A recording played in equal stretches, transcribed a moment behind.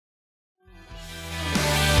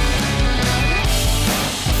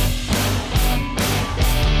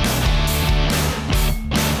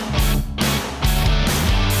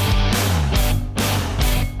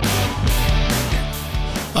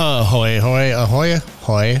Ahoy, hoy, ahoy,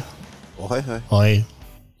 hoy. Ahoy, hoy. Hoy.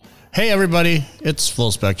 Hey, everybody. It's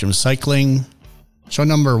Full Spectrum Cycling, show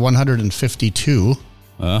number 152.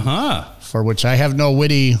 For which I have no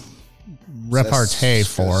witty repartee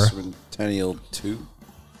for. Centennial 2.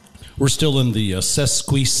 We're still in the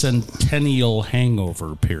sesquicentennial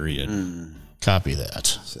hangover period. Copy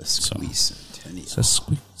that. Sesquicentennial.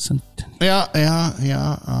 Sesquicentennial. Yeah.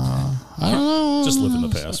 I don't know. Just live in the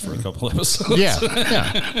past for a couple episodes. Yeah.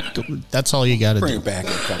 That's all you got to do. Bring it back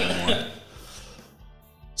a couple more.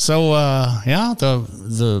 So,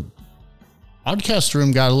 the podcast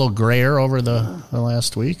room got a little grayer over the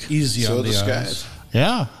last week. Easy So on the the skies.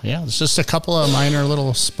 Yeah. It's just a couple of minor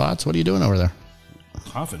little spots. What are you doing over there?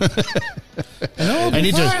 Coughing.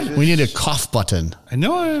 We need a cough button. I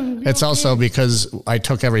know. It's also because I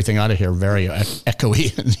took everything out of here very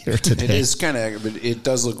echoey in here today. It is kind of, but it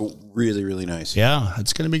does look really, really nice. Yeah,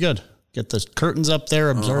 it's going to be good. Get the curtains up there,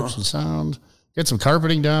 absorb some sound. Get some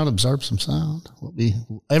carpeting down, absorb some sound.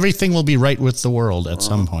 Everything will be right with the world at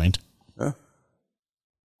some point. Yeah.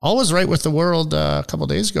 All was right with the world a couple of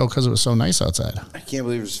days ago because it was so nice outside. I can't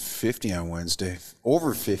believe it was 50 on Wednesday.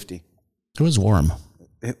 Over 50. It was warm.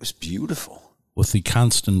 It was beautiful. With the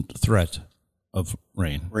constant threat of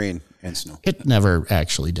rain. Rain and snow. It never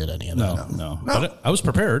actually did any of that. No. But I was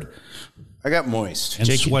prepared I got moist. and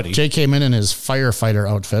sweaty. Jay came in his firefighter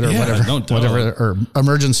outfit or Yeah, whatever, or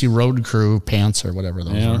emergency road crew pants or whatever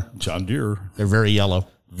those were. John Deere. They're very yellow.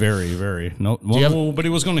 Very, very. you have- Nobody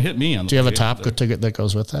was going to hit me on the Do you have a way top there. ticket that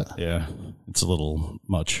goes with that? Yeah, it's a little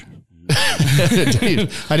much.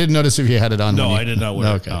 I didn't notice if you had it on. No, when you- I did not wear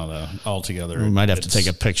Okay. it altogether. We might have to take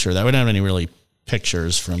a picture. That we don't have any really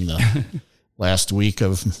pictures from the last week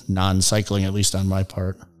of non-cycling, at least on my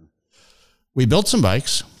part. We built some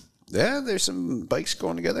bikes. Yeah, there's some bikes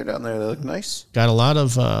going together down there. They look nice. Got a lot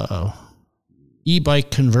of e-bike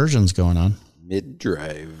conversions going on.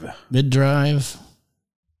 Mid-drive. Mid-drive,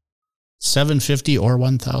 750 or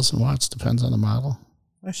 1,000 watts, depends on the model.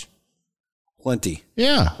 Nice. Plenty.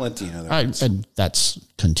 Yeah. Plenty, in other words. And that's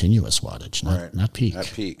continuous wattage, not peak. Not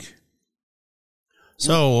peak.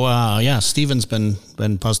 So, Steven's been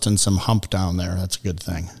busting some hump down there. That's a good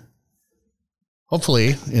thing.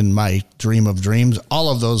 Hopefully, in my dream of dreams, all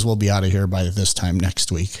of those will be out of here by this time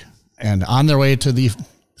next week and on their way to the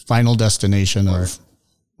final destination of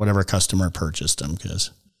whatever customer purchased them,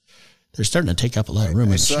 because they're starting to take up a lot of room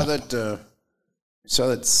in the shop. I saw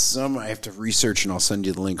that some, I have to research and I'll send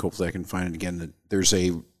you the link. Hopefully I can find it again. That there's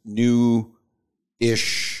a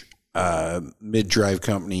new-ish mid-drive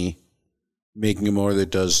company making a motor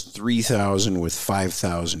that does 3,000 with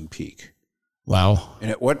 5,000 peak. Wow.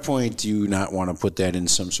 And at what point do you not want to put that in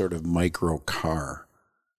some sort of micro car?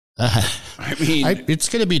 I mean, it's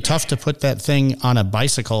going to be tough to put that thing on a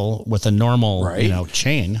bicycle with a normal,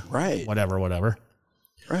 chain. Right. Whatever. Right.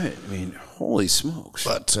 I mean, holy smokes.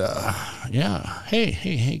 But, yeah.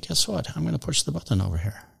 Hey, guess what? I'm going to push the button over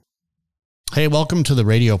here. Hey, welcome to the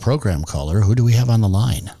radio program, caller. Who do we have on the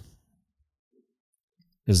line?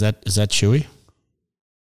 Is that Chewy?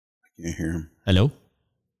 I can't hear him. Hello?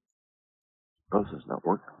 Oh, this is not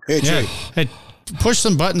working. Hey, Jay. Hey, push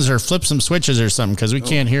some buttons or flip some switches or something, because we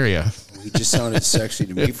can't hear you. He just sounded sexy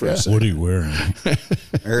to me for a second. What are you wearing? I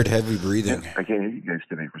heard heavy breathing. I can't hear you guys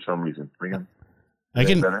today for some reason.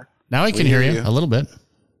 Again. Now I can hear you a little bit.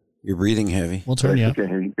 You're breathing heavy. We'll turn you I up. can't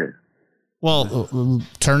hear you guys. Well,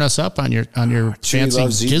 turn us up on your fancy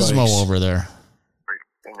loves gizmo e-bikes. over there.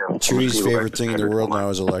 Hang on. Chewy's favorite thing in the world now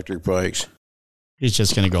is electric bikes. He's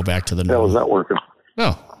just going to go back to the That was normal. not working.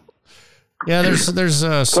 No. Yeah, there's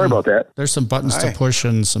Sorry some, about that. there's some buttons Hi. to push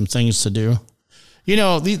and some things to do. You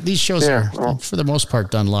know, these shows are, for the most part,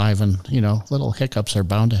 done live, and, little hiccups are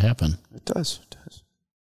bound to happen. It does. That's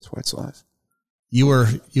why it's live. You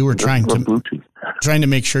were trying to Bluetooth.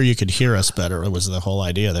 make sure you could hear us better. It was the whole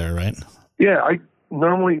idea there, right? Yeah, I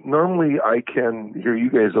normally I can hear you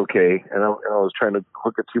guys okay, and I was trying to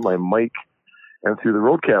hook it through my mic and through the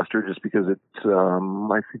Roadcaster just because it's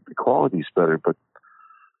I think the quality's better, but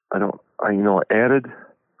I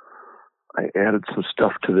added some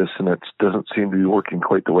stuff to this, and it doesn't seem to be working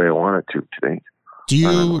quite the way I want it to today. Do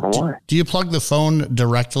I don't know why. you plug the phone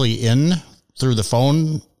directly in through the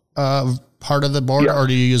phone part of the board, Yeah. or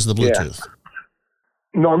do you use the Bluetooth?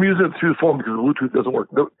 No, I'm using it through the phone because the Bluetooth doesn't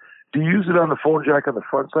work. No, do you use it on the phone jack on the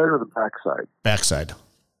front side or the back side? Backside.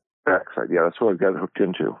 Backside, yeah, that's what I've got it hooked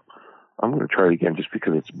into. I'm going to try it again just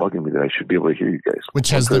because it's bugging me that I should be able to hear you guys. Which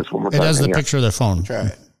has I'll try this one more it time. has the Hang on. picture of the phone. Try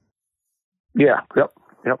it. Yeah, yep.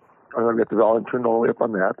 And I've got the volume turned all the way up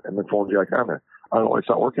on that and the phone jack on there. I don't know why it's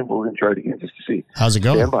not working, but we're going to try it again just to see. How's it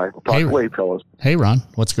going? Stand by. We'll talk away, fellas. Hey, Ron,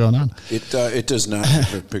 what's going on? It does not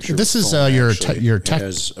have a picture. This of is phone, your actually. your It tech.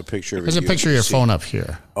 has a picture of There's a picture of your phone up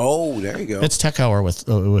here. Oh, there you go. It's Tech Hour with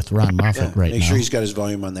Ron Moffat right Make now. sure he's got his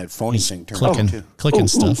volume on that phony thing turned on too. Clicking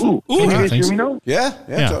stuff. Can you guys hear me now? Yeah,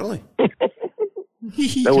 Yeah. totally.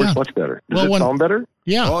 That works much better. Does it sound better?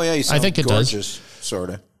 Yeah. Oh yeah, you sound I think it gorgeous, does. sort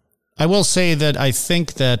of. I will say that I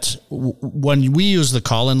think that when we use the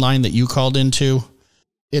call-in line that you called into,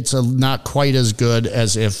 it's not quite as good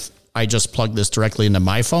as if I just plug this directly into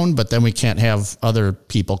my phone, but then we can't have other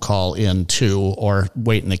people call in too or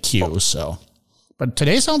wait in the queue. So, but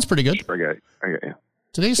today sounds pretty good. I got you.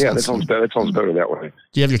 Today Yeah, that sounds better. That sounds better that way.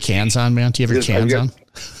 Do you have your cans on, man? Do you have your Yes, cans on?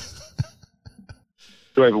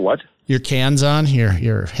 Do I have a what? Your cans on?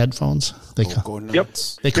 Your headphones? They call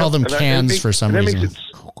them And cans for some that reason.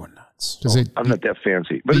 makes Coconuts. Does it? I'm not that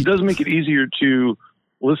fancy, but it does make it easier to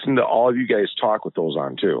listen to all of you guys talk with those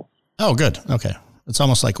on too, Oh, good. Okay. It's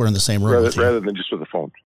almost like we're in the same room with you. rather than just with the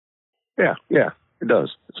phone. Yeah, it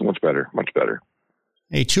does. It's much better.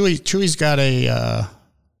 Hey, Chewy's got a,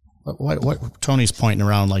 what Tony's pointing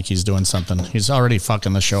around like he's doing something. He's already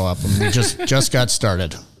fucking the show up and we just got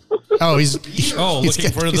started. Oh, he's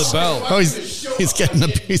looking for the bell. Oh, he's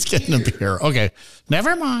getting a beer. Okay.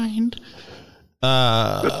 Never mind.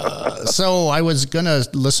 So I was going to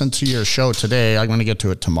listen to your show today. I'm going to get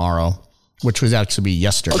to it tomorrow, which would actually be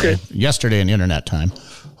yesterday. Okay. Yesterday in internet time.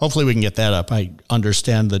 Hopefully we can get that up. I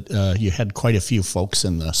understand that you had quite a few folks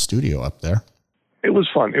in the studio up there. It was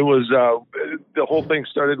fun. It was the whole thing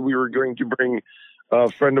started. We were going to bring a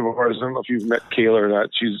friend of ours. I don't know if you've met Kayla or not.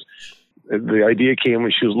 The idea came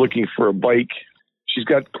when she was looking for a bike. She's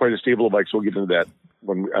got quite a stable of bikes. We'll get into that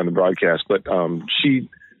on the broadcast. But she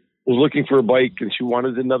was looking for a bike, and she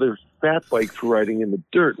wanted another fat bike for riding in the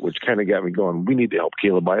dirt, which kind of got me going, we need to help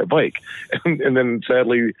Kayla buy a bike. And then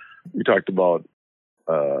sadly, we talked about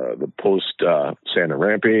the post Santa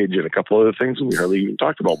Rampage and a couple other things, and we hardly even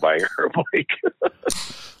talked about buying her a bike.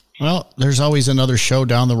 Well, there's always another show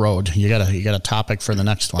down the road. You got a topic for the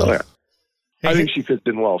next one. Oh, yeah. I think she fits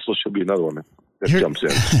in well, so she'll be another one that jumps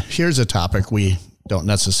in. Here's a topic we don't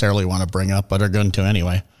necessarily want to bring up, but are going to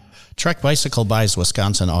anyway. Trek Bicycle buys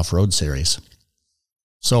Wisconsin Off-Road Series.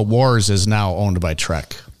 So Wars is now owned by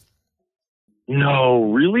Trek.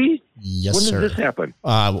 No, really? Yes, when sir. did this happen?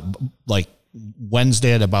 Like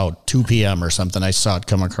Wednesday at about 2 p.m. or something. I saw it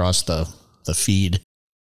come across the feed.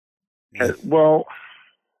 Well,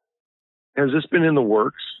 has this been in the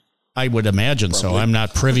works? I would imagine so. I'm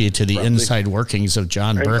not privy to the inside workings of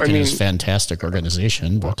John Burke and his fantastic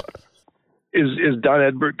organization, but is Don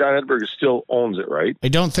Edberg? Don Edberg still owns it, right? I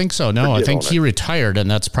don't think so. No, I think he retired, and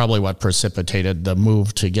that's probably what precipitated the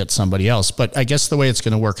move to get somebody else. But I guess the way it's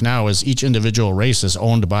going to work now is each individual race is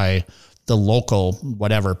owned by the local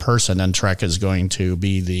whatever person, and Trek is going to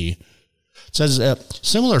be the. It says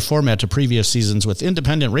similar format to previous seasons with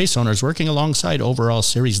independent race owners working alongside overall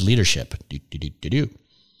series leadership.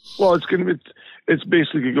 Well, it's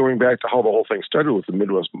basically going back to how the whole thing started with the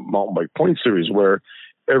Midwest Mountain Bike Point Series, where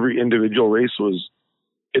every individual race was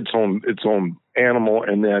its own animal,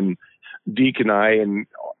 and then Deke and I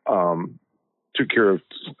took care of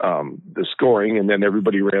the scoring, and then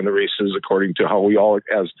everybody ran the races according to how we all,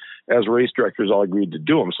 as race directors, all agreed to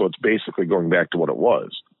do them. So it's basically going back to what it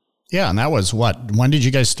was. Yeah, and that was what? When did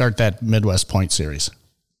you guys start that Midwest Point Series?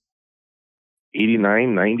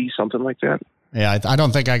 89, 90, something like that. Yeah, I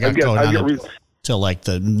don't think I got going on till like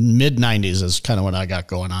the mid 90s is kind of when I got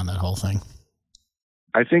going on that whole thing.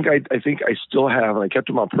 I think I still have, and I kept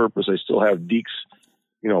them on purpose. I still have Deke's,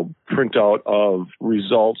 printout of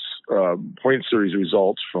results, point series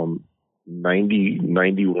results from 90,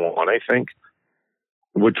 91, I think,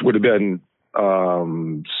 which would have been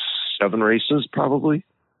 7 races probably.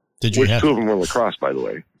 Did you have 2 of them were lacrosse, by the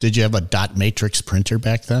way? Did you have a dot matrix printer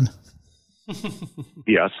back then?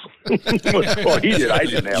 Yes. Well, he did. I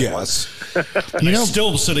didn't have one.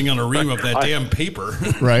 Still sitting on a ream of that damn paper.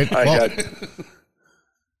 Right.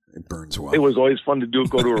 It burns well. It was always fun to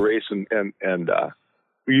go to a race, and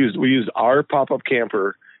we used our pop-up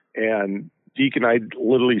camper, and Deke and I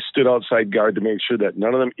literally stood outside guard to make sure that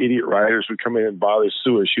none of them idiot riders would come in and bother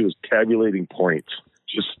Sue as she was tabulating points.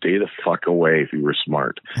 Just stay the fuck away if you were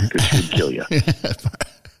smart, because she would kill you.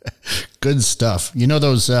 Good stuff.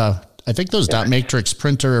 Those, I think those dot matrix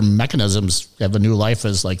printer mechanisms have a new life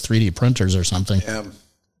as like 3D printers or something. Yeah.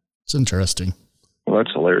 It's interesting. Well,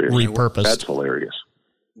 that's hilarious. Repurposed. That's hilarious.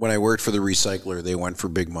 When I worked for the recycler, they went for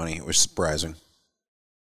big money. It was surprising.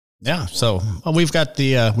 Yeah. So we've got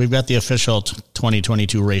the official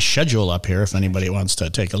 2022 race schedule up here. If anybody wants to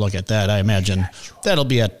take a look at that, I imagine that'll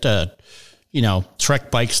be at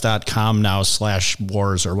trekbikes.com now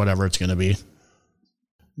 /wars or whatever it's going to be.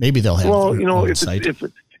 Maybe they'll have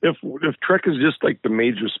if Trek is just like the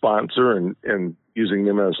major sponsor and using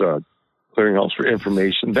them as a clearinghouse for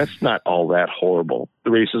information, that's not all that horrible.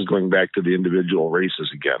 The race is going back to the individual races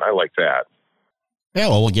again. I like that. Yeah,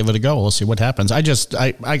 well, we'll give it a go. We'll see what happens. I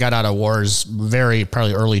got out of Wars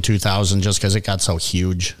probably early 2000 just because it got so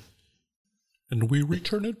huge. And we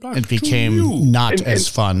return it back. It became not as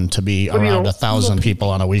fun to be around 1,000 people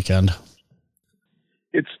on a weekend.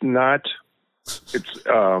 It's not. It's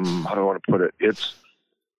how do I want to put it? It's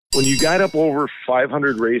when you got up over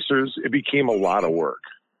 500 racers, it became a lot of work.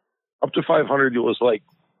 Up to 500, it was like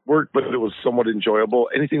work, but it was somewhat enjoyable.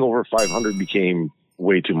 Anything over 500 became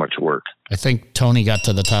way too much work. I think Tony got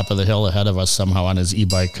to the top of the hill ahead of us somehow on his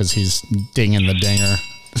e-bike because he's dinging the dinger.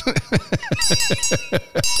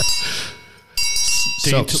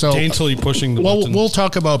 Daintily pushing the buttons. We'll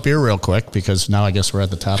talk about beer real quick because now I guess we're at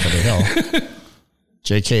the top of the hill.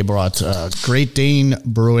 JK brought Great Dane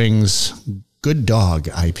Brewing's Good Dog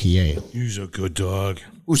IPA. He's a good dog.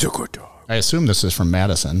 Who's a good dog? I assume this is from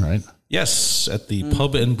Madison, right? Yes, at the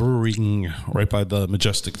pub and brewing right by the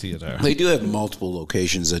Majestic Theater. They do have multiple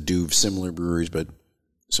locations that do similar breweries, but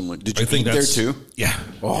similar. Did you think eat there too? Yeah.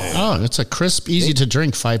 Oh, it's a crisp, easy to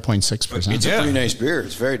drink 5.6%. It's a pretty nice beer.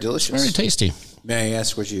 It's very delicious. Very tasty. May I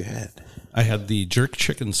ask what you had? I had the jerk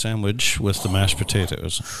chicken sandwich with the mashed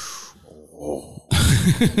potatoes.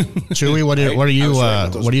 Chewy, what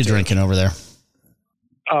are you drinking over there?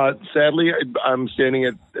 Sadly, I'm standing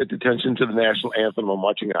at detention to the national anthem. I'm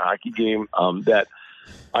watching a hockey game that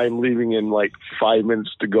I'm leaving in like 5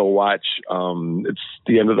 minutes to go watch. It's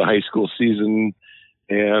the end of the high school season,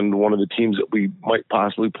 and one of the teams that we might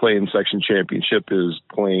possibly play in section championship is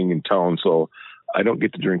playing in town. So I don't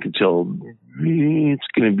get to drink until it's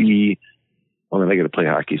going to be. Well, then I got to play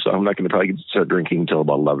hockey, so I'm not going to probably start drinking until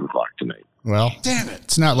about 11 o'clock tonight. Well, damn it!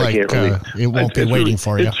 It's not like it won't be waiting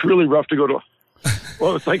for you. It's really rough to go to.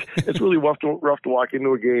 Well, it's really rough to walk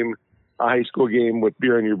into a high school game with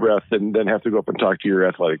beer in your breath, and then have to go up and talk to your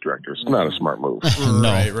athletic director. It's not a smart move.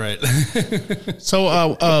 No. Right.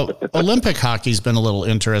 So, Olympic hockey's been a little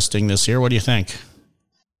interesting this year. What do you think?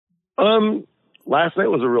 Last night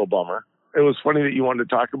was a real bummer. It was funny that you wanted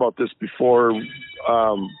to talk about this before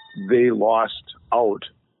they lost out.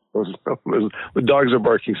 The dogs are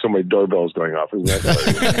barking, so my doorbell's going off. Isn't that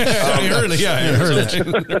I heard it. Yeah, I heard it.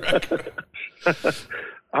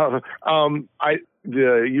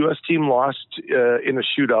 The U.S. team lost in a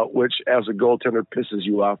shootout, which as a goaltender pisses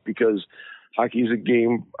you off because hockey is a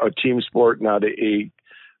team sport, not a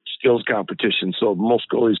skills competition. So most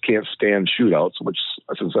goalies can't stand shootouts, which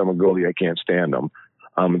since I'm a goalie, I can't stand them.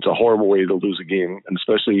 It's a horrible way to lose a game, and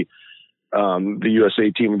especially the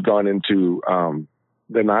USA team had gone into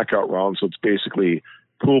the knockout round. So it's basically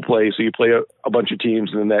pool play. So you play a bunch of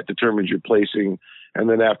teams, and then that determines your placing. And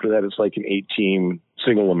then after that, it's like an 8-team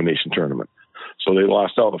single elimination tournament. So they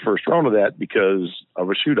lost out the first round of that because of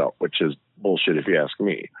a shootout, which is bullshit if you ask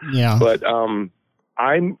me. Yeah. But I'm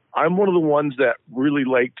one of the ones that really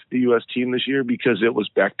liked the U.S. team this year because it was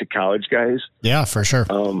back to college guys. Yeah, for sure.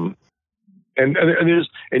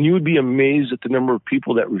 And you would be amazed at the number of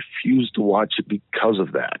people that refuse to watch it because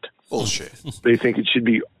of that. Bullshit. They think it should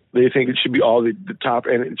be all the top,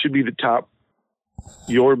 and it should be the top,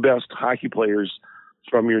 your best hockey players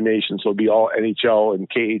from your nation. So it'd be all NHL and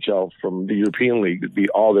KHL from the European League. It'd be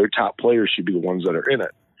all their top players should be the ones that are in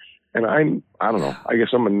it. And I don't know. I guess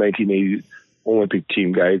I'm a 1980 Olympic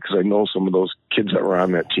team guy because I know some of those kids that were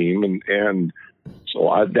on that team, and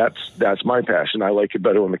so that's my passion. I like it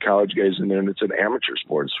better when the college guys in there, and it's an amateur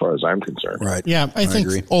sport as far as I'm concerned. Right. Yeah, I think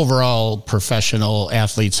agree. Overall, professional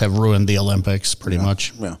athletes have ruined the Olympics pretty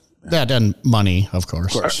much. Yeah. That and money, of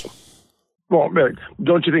course. Of course. Well,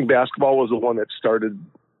 don't you think basketball was the one that started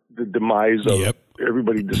the demise of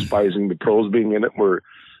everybody despising the pros being in it, where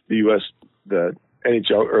the U.S., the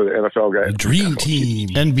NHL or the NFL guys, Dream team,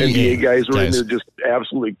 NBA guys were in there just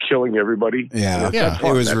absolutely killing everybody. Yeah. It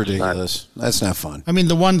was ridiculous. That's not fun. I mean,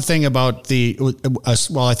 the one thing about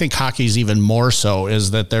I think hockey's even more so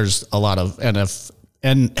is that there's a lot of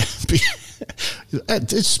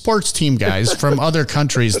it's sports team guys from other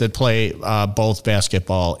countries that play both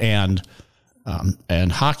basketball and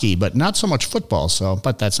hockey, but not so much football.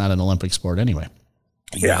 But that's not an Olympic sport anyway.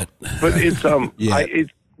 Yeah, but it's and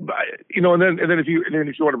then if you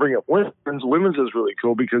want to bring up women's is really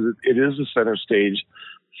cool because it is the center stage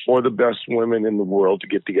for the best women in the world to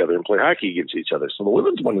get together and play hockey against each other. So the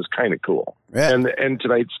women's one is kind of cool. Yeah. And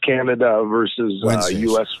tonight's Canada versus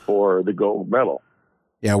U.S. for the gold medal.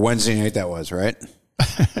 Yeah, Wednesday night that was, right?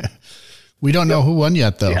 We don't know who won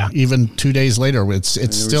yet, though. Yeah. Even 2 days later, it's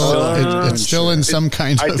still in some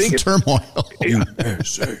kind of turmoil.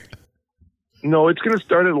 No, it's going to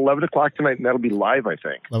start at 11 o'clock tonight, and that'll be live, I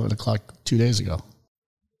think. 11 o'clock 2 days ago.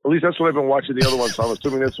 At least that's what I've been watching the other one, so I'm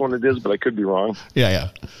assuming that's when it is, but I could be wrong. Yeah.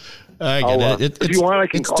 I get it. If you want, I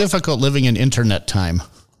can it's difficult living in internet time.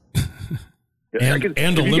 And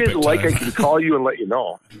if you guys like, I can call you and let you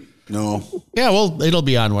know. No. Yeah, well, it'll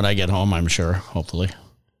be on when I get home, I'm sure, hopefully.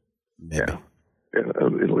 Maybe. Yeah.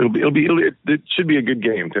 It should be a good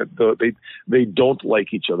game. They don't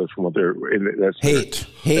like each other from what they're.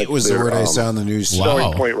 Hate was the word I saw on the news. Wow.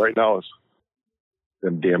 Selling point right now is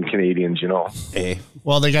them damn Canadians, Hey.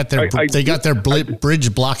 Well, they got their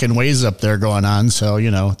bridge blocking ways up there going on, so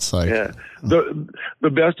it's like the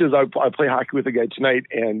best is I play hockey with a guy tonight,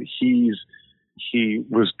 and he's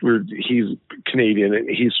Canadian, and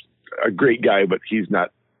he's a great guy, but he's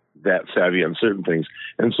not that savvy on certain things.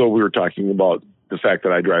 And so we were talking about the fact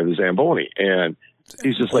that I drive the Zamboni, and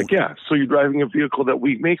he's just like, yeah, so you're driving a vehicle that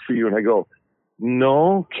we make for you. And I go,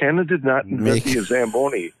 no, Canada did not invent the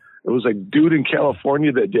Zamboni. It was a dude in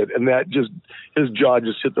California that did. And that just, his jaw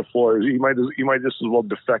just hit the floor. You might just as well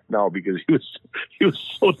defect now, because he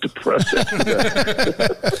was so depressed.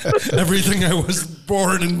 Everything I was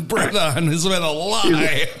born and bred on has been a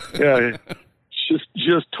lie. Yeah.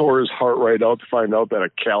 Just tore his heart right out to find out that a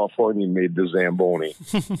Californian made the Zamboni.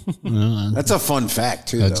 That's a fun fact,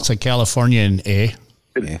 too. It's a Californian, He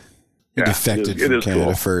defected from Canada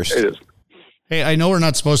cool. first. It is. Hey, I know we're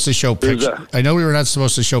not supposed to show pictures. I know we were not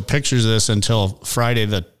supposed to show pictures of this until Friday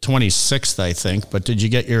the 26th, I think. But did you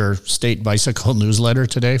get your State Bicycle newsletter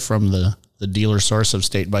today from the dealer source of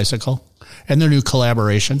State Bicycle and their new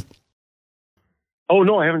collaboration? Oh,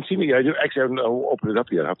 no, I haven't seen it yet. I haven't opened it up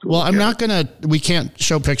yet. Well, I'm not going to, we can't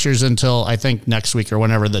show pictures until I think next week or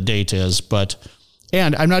whenever the date is.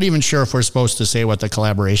 And I'm not even sure if we're supposed to say what the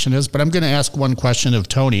collaboration is, but I'm going to ask one question of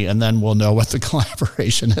Tony, and then we'll know what the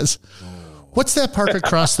collaboration is. What's that park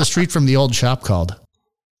across the street from the old shop called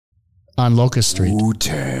on Locust Street?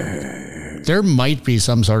 Wu-Tang. There might be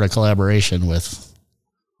some sort of collaboration with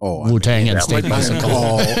Wu-Tang and State Bicycle.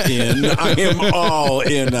 I am all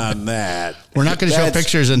in on that. We're not going to show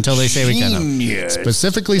pictures until they say we can.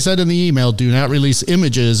 Specifically said in the email, do not release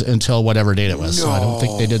images until whatever date it was. No. So I don't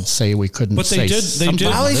think they did say we couldn't. But they did.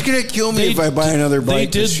 Ollie's going to kill me if I buy another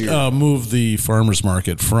bike this year. They did move the farmers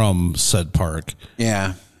market from said park.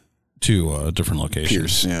 Yeah. To a different location.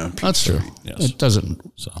 Pierce. That's true. Yes. It doesn't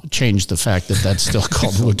change the fact that that's still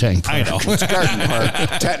called Wu-Tang Park. I know. It's Garden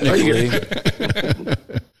Park, technically.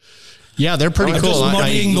 Yeah, they're pretty cool. I'm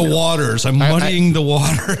muddying the waters. I'm muddying the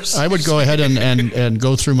waters. I would go ahead and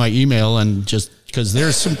go through my email and just, because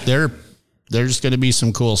there's going to be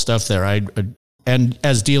some cool stuff there. And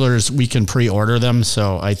as dealers, we can pre-order them.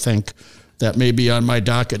 So I think that may be on my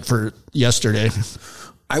docket for yesterday.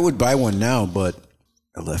 I would buy one now, but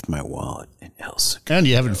I left my wallet in Helsinki. And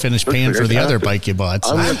you haven't finished paying for the other bike you bought.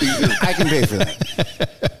 So. I can pay for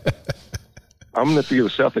that. I'm going to have to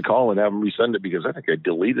give Seth a call and have him resend it, because I think I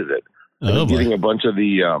deleted it. I'm getting a bunch of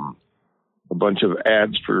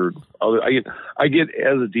ads for other. I get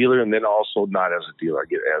as a dealer, and then also not as a dealer. I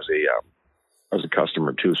get as a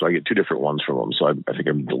customer too. So I get two different ones from them. So I think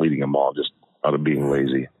I'm deleting them all just out of being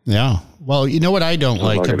lazy. Yeah. Well, you know what I don't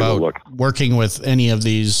like about working with any of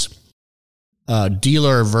these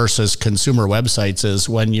dealer versus consumer websites is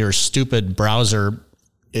when your stupid browser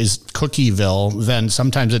is Cookieville, then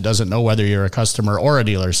sometimes it doesn't know whether you're a customer or a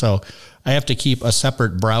dealer. So I have to keep a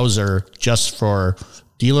separate browser just for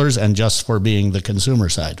dealers and just for being the consumer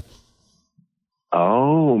side.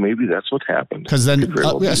 Oh, maybe that's what happened. Because then,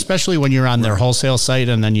 especially when you're on their wholesale site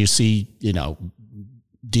and then you see,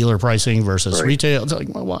 dealer pricing versus retail. It's like,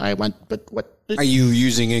 well, I went, but what? Are you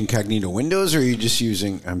using incognito windows, or are you just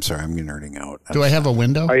using? I'm sorry, I'm nerding out. Do I have a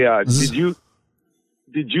window? Did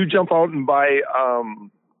you jump out and buy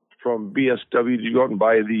from BSW? Did you go out and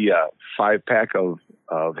buy the 5-pack of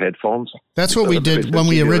headphones? That's what we did when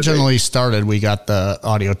we originally started. We got the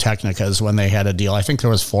Audio Technicas when they had a deal. I think there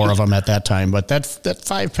was 4 of them at that time, but that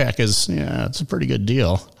 5-pack is it's a pretty good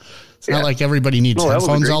deal. It's not like everybody needs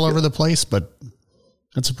headphones all over the place, but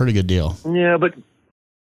that's a pretty good deal. Yeah, but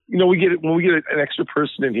when we get an extra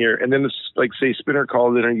person in here, and then it's like, say, Spinner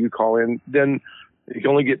calls in or you call in, then you can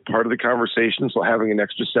only get part of the conversation. So having an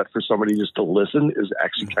extra set for somebody just to listen is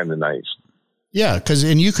actually kind of nice. Yeah,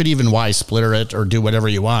 and you could even Y-splitter it or do whatever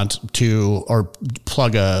you want or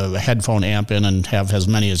plug a headphone amp in and have as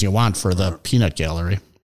many as you want for the peanut gallery.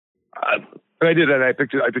 And I did that. I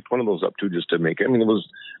picked one of those up too, just to make it.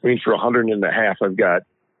 For $100.50, I've got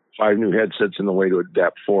 5 new headsets in the way to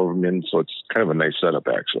adapt 4 of them in. So it's kind of a nice setup,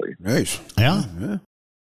 actually. Nice. Yeah.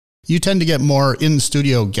 You tend to get more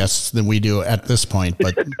in-studio guests than we do at this point,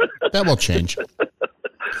 but that will change.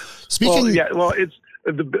 Speaking, it's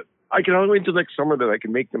I can only wait until next summer that I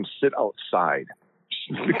can make them sit outside.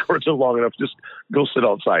 The courts are long enough. Just go sit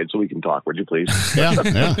outside so we can talk, would you please?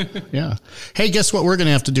 Yeah. Hey, guess what we're going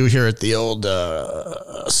to have to do here at the old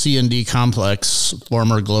C&D complex,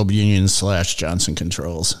 former Globe Union / Johnson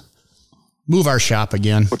Controls? Move our shop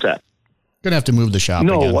again. What's that? Going to have to move the shop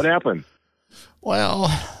again. No, what happened? Well,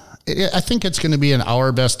 I think it's going to be in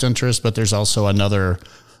our best interest, but there's also another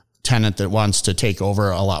tenant that wants to take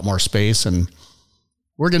over a lot more space, and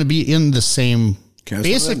we're going to be in the same,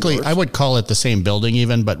 basically, I would call it the same building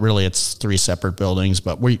even, but really it's 3 separate buildings,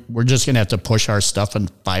 but we're just going to have to push our stuff in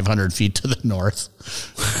 500 feet to the north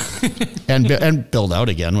and build out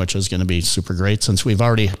again, which is going to be super great since we've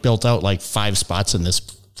already built out like 5 spots in this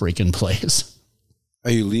freaking place.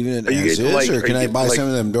 Are you leaving it as is, or can I buy some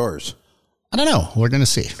of them doors? I don't know. We're going to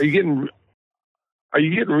see. Are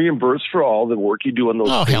you getting reimbursed for all the work you do on those?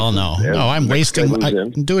 Oh, hell no. No, I'm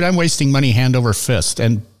wasting money hand over fist.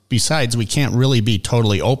 And besides, we can't really be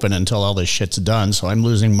totally open until all this shit's done. So I'm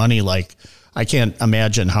losing money. Like, I can't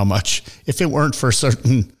imagine how much, if it weren't for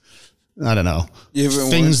certain, I don't know,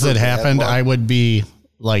 things that happened, I would be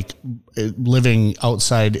like living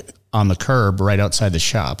outside on the curb right outside the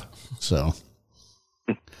shop. So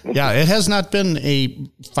yeah, it has not been a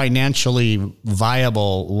financially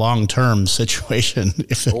viable long-term situation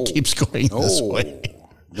if it keeps going this way.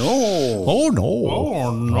 No. Oh, no.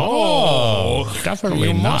 Oh, no. Definitely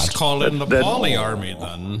you not. must call in the Poly Army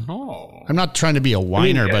then. No. I'm not trying to be a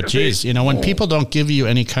whiner, but geez, when people don't give you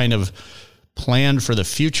any kind of plan for the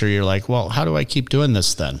future, you're like, well, how do I keep doing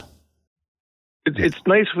this then? It's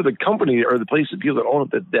nice for the company or the place that people that own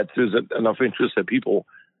it that there's enough interest that people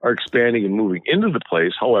are expanding and moving into the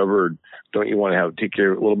place. However, don't you want to take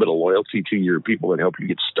care of a little bit of loyalty to your people that help you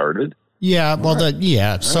get started? Yeah, well,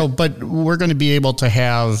 So, but we're going to be able to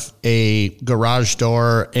have a garage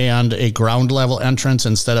door and a ground level entrance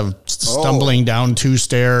instead of stumbling down 2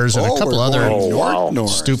 stairs and a couple other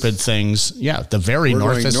stupid things. Yeah, the very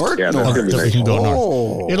northest. We can go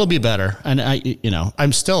north. It'll be better. And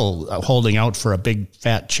I'm still holding out for a big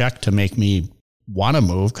fat check to make me want to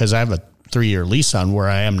move because I have a 3-year lease on where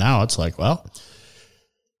I am now. It's like, well,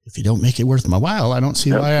 if you don't make it worth my while, I don't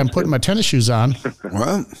see why I'm putting my tennis shoes on.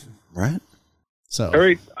 Well, right. So, all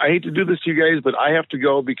right. I hate to do this to you guys, but I have to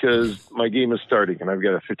go because my game is starting and I've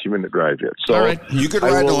got a 15-minute drive yet. So, all right. You could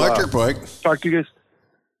ride an electric bike. Talk to you guys.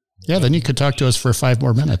 Yeah, then you could talk to us for 5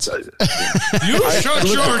 more minutes. You shut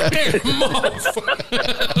your damn mouth.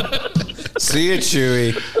 See you,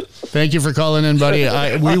 Chewy. Thank you for calling in, buddy.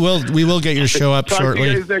 We will get your show up shortly. Talk to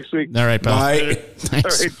you guys next week. All right, pal. Bye.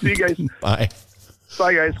 Thanks. All right, see you guys. Bye.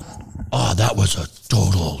 Bye, guys. Oh, that was a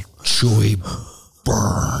total Chewy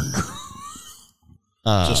burn.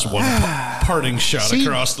 Just one parting shot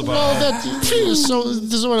across the bottom. So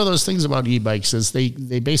this is one of those things about e-bikes is they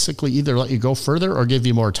basically either let you go further or give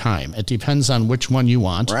you more time. It depends on which one you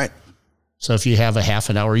want. Right. So if you have a half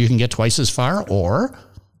an hour, you can get twice as far, or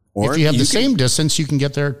if you have the same distance, you can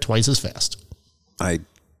get there twice as fast. I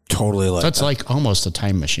totally like That's that. like almost a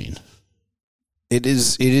time machine. It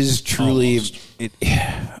is truly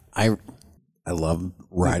I love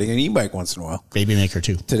riding an e-bike once in a while. Baby Maker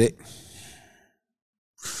too. Today.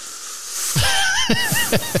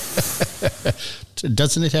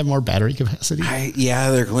 Doesn't it have more battery capacity?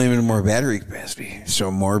 They're claiming more battery capacity,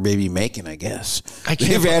 so more baby making, I guess.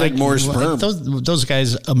 They've added added more sperm. Those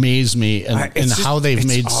guys amaze me, and how they've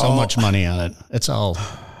made so much money on it. It's all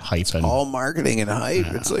hype and all marketing and hype.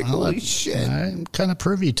 It's like, holy shit. I'm kind of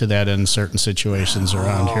privy to that in certain situations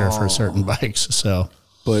around here for certain bikes. So,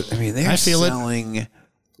 but I mean, they're selling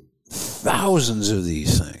thousands of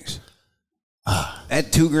these things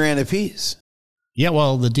at $2,000 a piece. Yeah,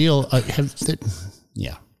 well, the deal. I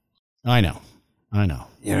know.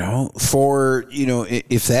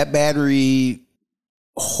 If that battery,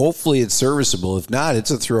 hopefully it's serviceable. If not,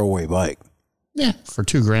 it's a throwaway bike. Yeah, for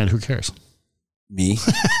 $2,000, who cares? Me.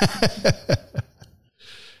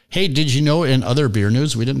 Hey, did you know in other beer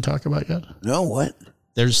news we didn't talk about yet? No, what?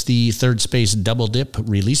 There's the Third Space Double Dip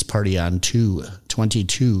release party on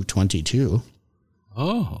 2/22/22.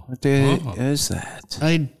 Oh. What day is that?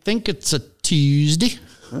 I think it's a Tuesday.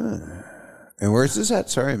 And where's this at?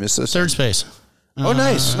 Sorry, I missed this. Third Space. Oh,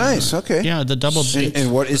 nice. Okay. Yeah, the double dip.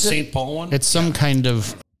 And what is it? St. Paul one? It's some kind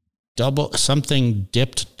of something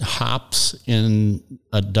dipped hops in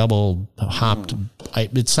a double hopped.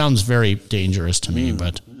 It sounds very dangerous to me,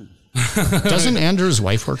 but Doesn't Andrew's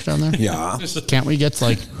wife work down there? Yeah. Can't we get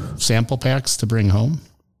like sample packs to bring home?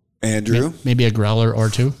 Andrew? Maybe a growler or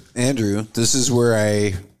two? Andrew, this is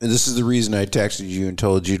the reason I texted you and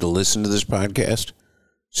told you to listen to this podcast.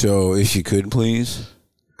 So if you could, please.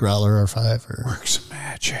 Growler or 5 or Work some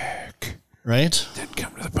magic. Right? Then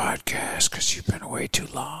come to the podcast because you've been away too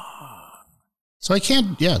long. So I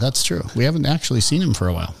can't, yeah, that's true. We haven't actually seen him for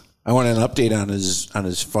a while. I want an update on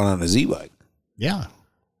his fun on his e-bike. Yeah.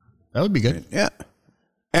 That would be good. Yeah.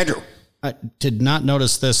 Andrew. I did not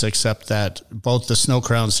notice this except that both the Snow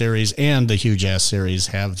Crown Series and the Huge Ass Series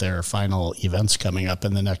have their final events coming up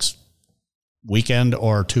in the next weekend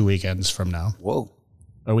or 2 weekends from now. Whoa.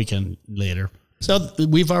 A weekend later. So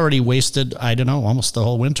we've already wasted, I don't know, almost the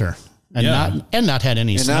whole winter. And not had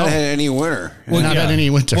any snow. Not had any winter. Well, not had any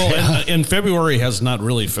winter. Well, and February has not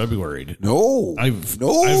really Februaried. No. I've been,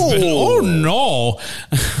 oh no.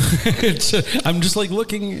 I'm just like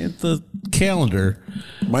looking at the calendar.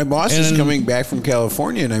 My boss is coming back from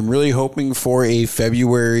California, and I'm really hoping for a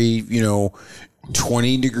February,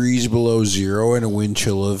 20 degrees below zero and a wind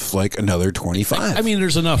chill of like another 25. I mean,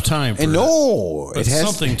 there's enough time for it has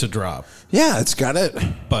something to drop. Yeah, it's got it.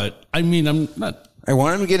 But I mean, I'm not. I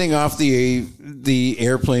want him getting off the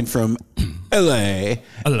airplane from LA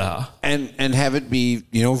and have it be,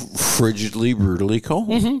 frigidly, brutally cold.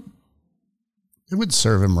 Mm-hmm. It would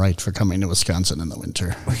serve him right for coming to Wisconsin in the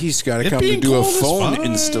winter. He's got to come to do a phone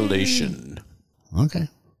installation. Okay.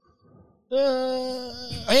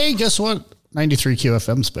 Hey, guess what? 93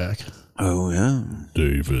 QFM's back. Oh, yeah.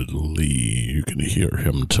 David Lee, you can hear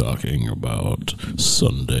him talking about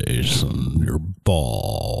Sundays and your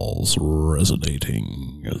balls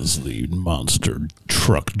resonating as the monster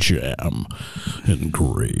truck jam and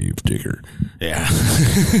Gravedigger. Yeah.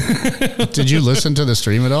 Did you listen to the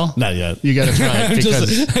stream at all? Not yet. You got to try it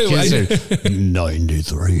because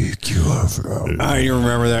 93 QFM. I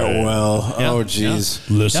remember that well. Yeah. Oh, jeez.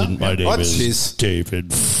 Yeah. Listen, my name is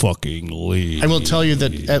David fucking Lee. I will tell you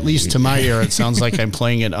that at least to my ear, it sounds like I'm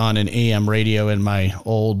playing it on an AM radio in my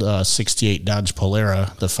old 68 Dodge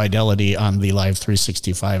Polara. The fidelity on the Live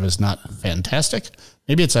 365 is not fantastic.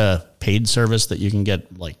 Maybe it's a paid service that you can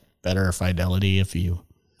get like better fidelity if you...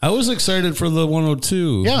 I was excited for the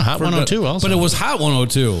 102. Yeah, Hot 102 also. But it was Hot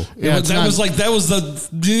 102. Yeah, that was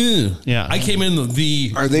the... Yeah. I came in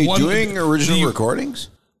the... Are they doing original recordings?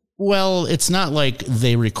 Well, it's not like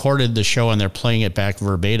they recorded the show and they're playing it back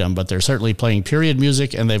verbatim, but they're certainly playing period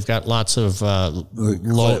music, and they've got lots of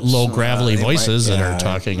low gravelly voices that are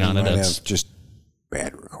talking on it. It's just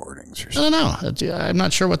bad recordings or something. I don't know. I'm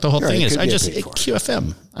not sure what the whole thing is.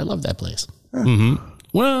 QFM. I love that place. Mm-hmm.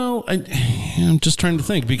 Well, I'm just trying to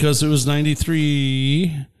think because it was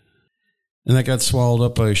 93 and that got swallowed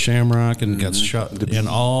up by Shamrock and got shut and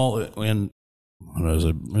what was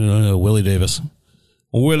it? Willie Davis.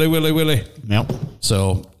 Willie. Yep.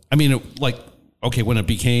 So, I mean, when it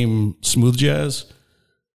became Smooth Jazz,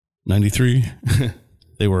 93,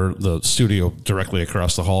 they were the studio directly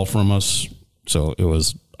across the hall from us. So it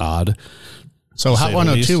was odd. So Hot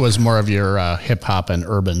 102 was more of your hip hop and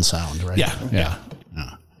urban sound, right? Yeah.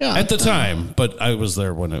 At the time, but I was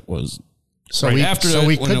there when it was. So right we after so it,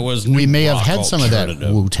 we when could, it was we may have rock had some of that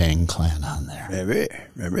alternative. Wu-Tang Clan on there.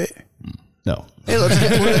 Maybe. No. Hey,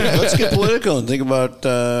 let's get political and think about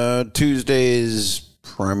Tuesday's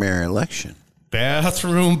primary election.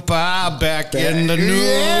 Bathroom Bob back in the news.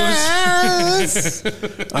 Yes!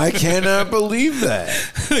 I cannot believe that.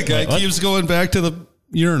 The guy keeps going back to the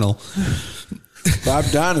urinal. Bob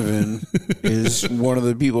Donovan is one of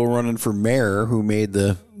the people running for mayor who made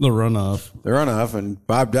the runoff. And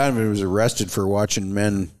Bob Donovan was arrested for watching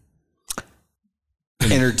men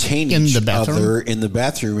entertain in each the bathroom? other in the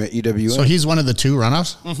bathroom at UWM. So he's one of the two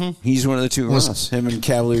runoffs? Mm-hmm. He's one of the two runoffs. Him and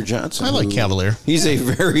Cavalier Johnson. I like Cavalier. He's a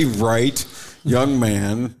very bright young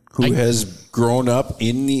man who has grown up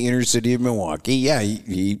in the inner city of Milwaukee. Yeah,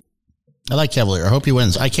 I like Cavalier. I hope he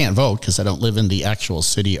wins. I can't vote because I don't live in the actual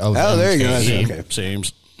city of Oh, there you go. Okay.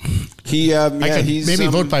 Seems. I could maybe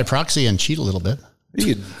vote by proxy and cheat a little bit.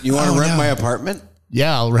 You want to rent my apartment?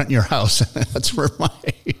 Yeah, I'll rent your house. That's where my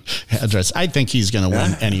address. I think he's going to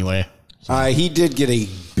win anyway. He did get a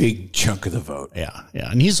big chunk of the vote. Yeah.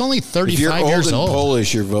 And he's only 35 if you're old years and old.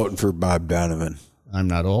 Polish, you're voting for Bob Donovan. I'm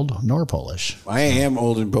not old nor Polish. I am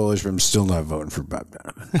old and Polish, but I'm still not voting for Bob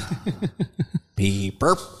Donovan.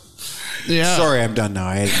 Beeper. Yeah. Sorry, I'm done now.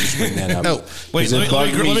 I had to just bring that up. Oh, wait, let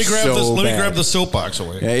me grab the soapbox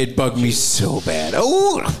away. Yeah, it bugged me so bad.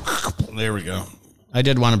 Oh, there we go. I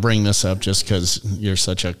did want to bring this up just because you're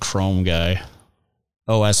such a Chrome guy.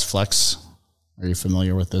 OS Flex. Are you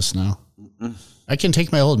familiar with this now? I can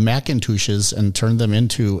take my old Macintoshes and turn them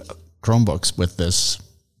into Chromebooks with this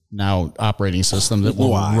now operating system that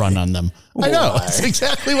will run on them. I know. That's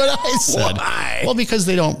exactly what I said. Why? Well, because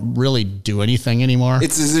they don't really do anything anymore.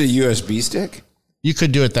 Is it a USB stick? You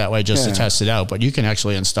could do it that way just to test it out, but you can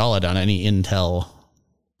actually install it on any Intel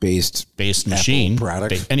based machine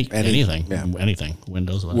product, anything, yeah. anything,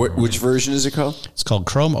 Windows, whatever. Which version is it called? It's called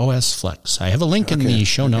Chrome OS Flex. I have a link in the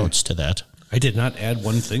show notes to that. I did not add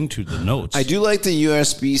one thing to the notes. I do like the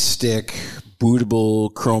USB stick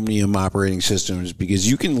bootable Chromium operating systems because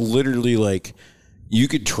you can literally you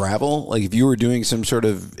could travel. Like if you were doing some sort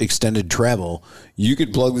of extended travel, you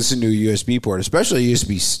could plug this into a USB port, especially a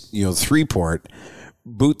USB 3 port.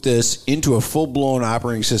 Boot this into a full-blown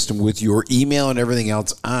operating system with your email and everything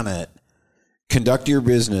else on it. Conduct your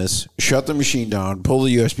business, shut the machine down, pull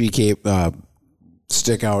the USB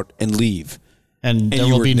stick out, and leave. And there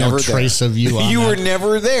will be no trace of you on You that. were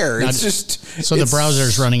never there. It's just... So the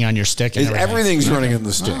browser's running on your stick and everything's running on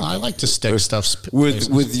the stick. Oh, I like to stick stuff. With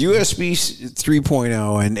USB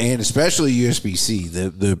 3.0 and especially USB-C,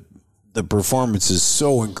 the performance is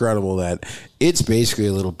so incredible that it's basically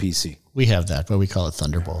a little PC. We have that, but we call it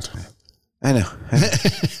Thunderbolt. I know.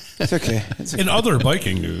 It's okay. In other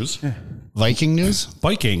biking news. Viking news?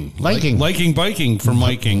 Biking. Viking. Liking biking from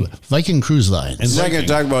Viking. Viking Cruise Lines. You're not going to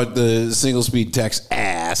talk about the single-speed text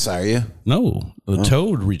ass, are you? No. The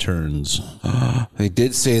Toad returns. They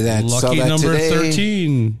did say that. Saw Lucky that number today.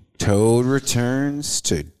 13. Toad returns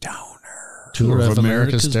to Downer. Tour of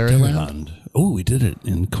America's Dairyland. Oh, we did it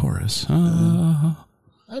in chorus.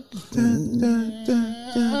 That's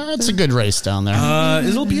a good race down there.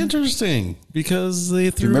 It'll be interesting because they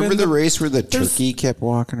threw. Remember in the race where the turkey kept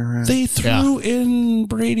walking around? They threw in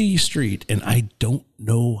Brady Street, and I don't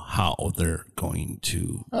know how they're going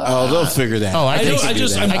to. They'll figure that. Oh, I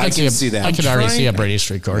can see that. I could already see a Brady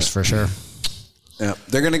Street course for sure. Yeah,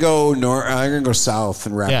 they're gonna go north. They're gonna go south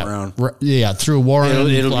and wrap around. Through Warren,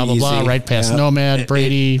 It'll blah be blah blah, easy. right past Nomad,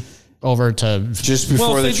 Brady, over to Just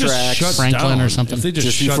before the tracks, Franklin or something. If they just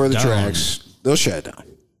just before the shut down tracks, they'll shut it down.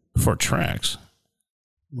 before tracks.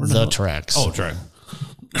 The tracks. Oh, track.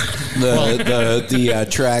 The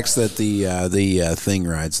tracks that the thing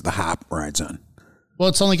rides, the hop rides on. Well,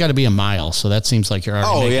 it's only got to be a mile, so that seems like you're already.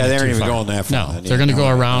 Oh, making yeah, it they too aren't even far. going that far. No, Then, they're going to go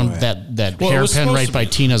around that Well, it was hairpin supposed right to by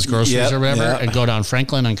Tina's Groceries Yep, or whatever, yep. and go down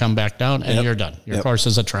Franklin and come back down, and Yep. you're done. Your Yep. course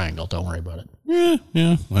is a triangle. Don't worry about it.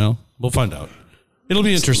 Yeah. Well, we'll find out. It'll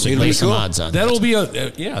be interesting. Lay some odds on That'll be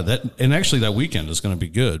and actually that weekend is going to be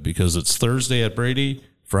good because it's Thursday at Brady,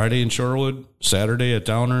 Friday in Shorewood, Saturday at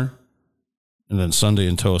Downer, and then Sunday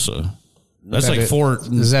in Tosa. That's like 4.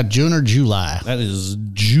 Is that June or July? That is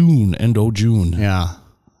June, June. Yeah.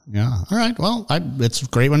 All right. Well, it's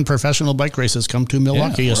great when professional bike races come to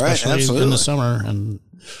Milwaukee, especially in absolutely. the summer, and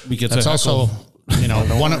We get that's to also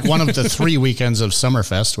heckle. one of the 3 weekends of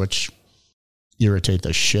Summerfest, which irritate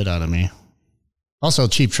the shit out of me. Also,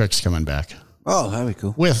 Cheap Trick's coming back Oh, that'd be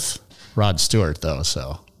cool. with Rod Stewart, though.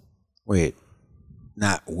 So Wait,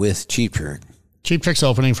 not with Cheap Trick. Cheap Trick's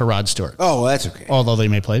opening for Rod Stewart, Oh, well, that's okay. although they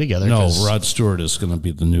may play together. No, 'cause Rod Stewart is going to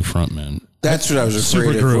be the new frontman. That's what I was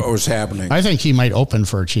afraid of. Supergroup. What was happening? I think he might open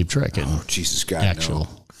for Cheap Trick in Oh, Jesus God, actual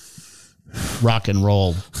rock and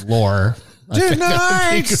roll lore. no.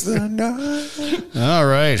 Tonight's the night. All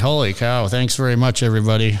right, holy cow! Thanks very much,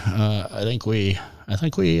 everybody. I think we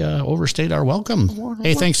overstayed our welcome.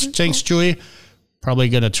 Hey, thanks, Chewy. Probably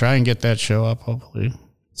gonna try and get that show up. Hopefully,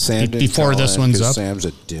 Sam didn't before call this in one's 'cause up. Sam's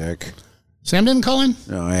a dick. Sam didn't call in.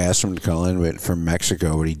 No, I asked him to call in, but from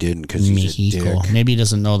Mexico, but he didn't because he's a Mexico. dick. Maybe he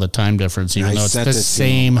doesn't know the time difference, even I though it's sent the it to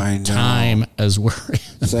same him. I know. time as we're.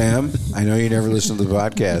 Sam, I know you never listen to the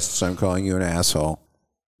podcast, so I'm calling you an asshole.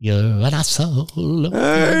 You're an asshole.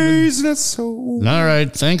 He's not so. All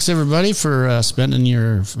right. Thanks, everybody, for spending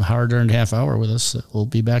your hard-earned half hour with us. We'll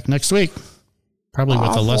be back next week, probably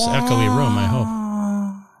with a less echoey room, I hope.